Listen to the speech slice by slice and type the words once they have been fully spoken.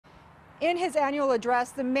In his annual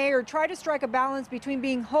address, the mayor tried to strike a balance between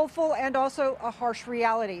being hopeful and also a harsh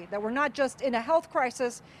reality that we're not just in a health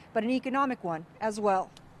crisis, but an economic one as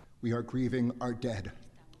well. We are grieving our dead.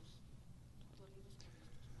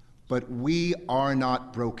 But we are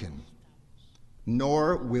not broken,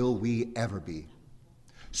 nor will we ever be.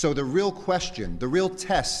 So the real question, the real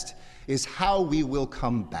test, is how we will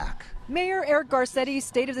come back. Mayor Eric Garcetti's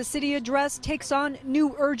State of the City address takes on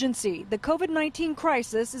new urgency. The COVID-19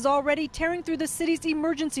 crisis is already tearing through the city's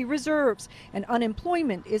emergency reserves, and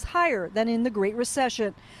unemployment is higher than in the Great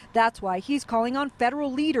Recession. That's why he's calling on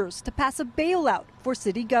federal leaders to pass a bailout for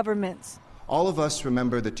city governments. All of us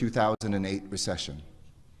remember the 2008 recession.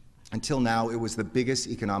 Until now, it was the biggest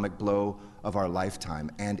economic blow of our lifetime,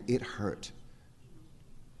 and it hurt.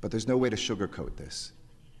 But there's no way to sugarcoat this.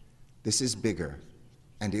 This is bigger,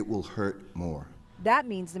 and it will hurt more. That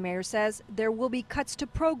means, the mayor says, there will be cuts to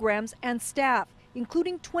programs and staff,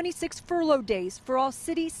 including 26 furlough days for all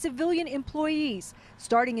city civilian employees,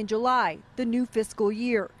 starting in July, the new fiscal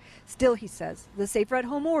year. Still, he says, the safer at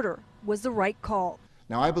home order was the right call.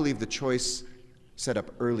 Now, I believe the choice set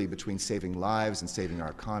up early between saving lives and saving our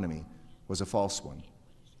economy was a false one.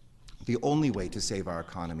 The only way to save our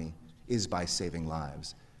economy is by saving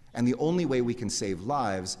lives. And the only way we can save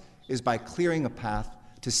lives is by clearing a path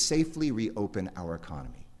to safely reopen our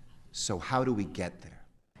economy. So how do we get there?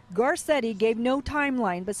 Garcetti gave no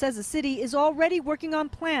timeline, but says the city is already working on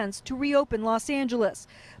plans to reopen Los Angeles.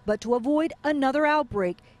 But to avoid another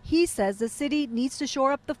outbreak, he says the city needs to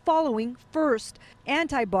shore up the following first: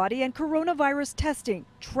 antibody and coronavirus testing,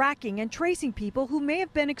 tracking and tracing people who may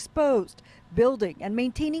have been exposed, building and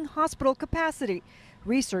maintaining hospital capacity,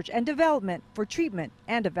 research and development for treatment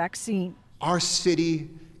and a vaccine. Our city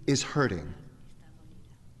is hurting.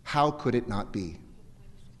 How could it not be?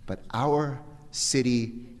 But our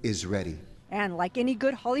city is ready. And like any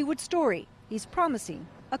good Hollywood story, he's promising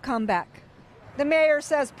a comeback. The mayor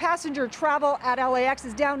says passenger travel at LAX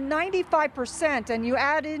is down 95%, and you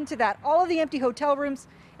add into that all of the empty hotel rooms,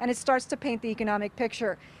 and it starts to paint the economic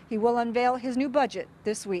picture. He will unveil his new budget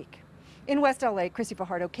this week. In West LA, Cristy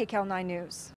Fajardo, KCAL 9 News.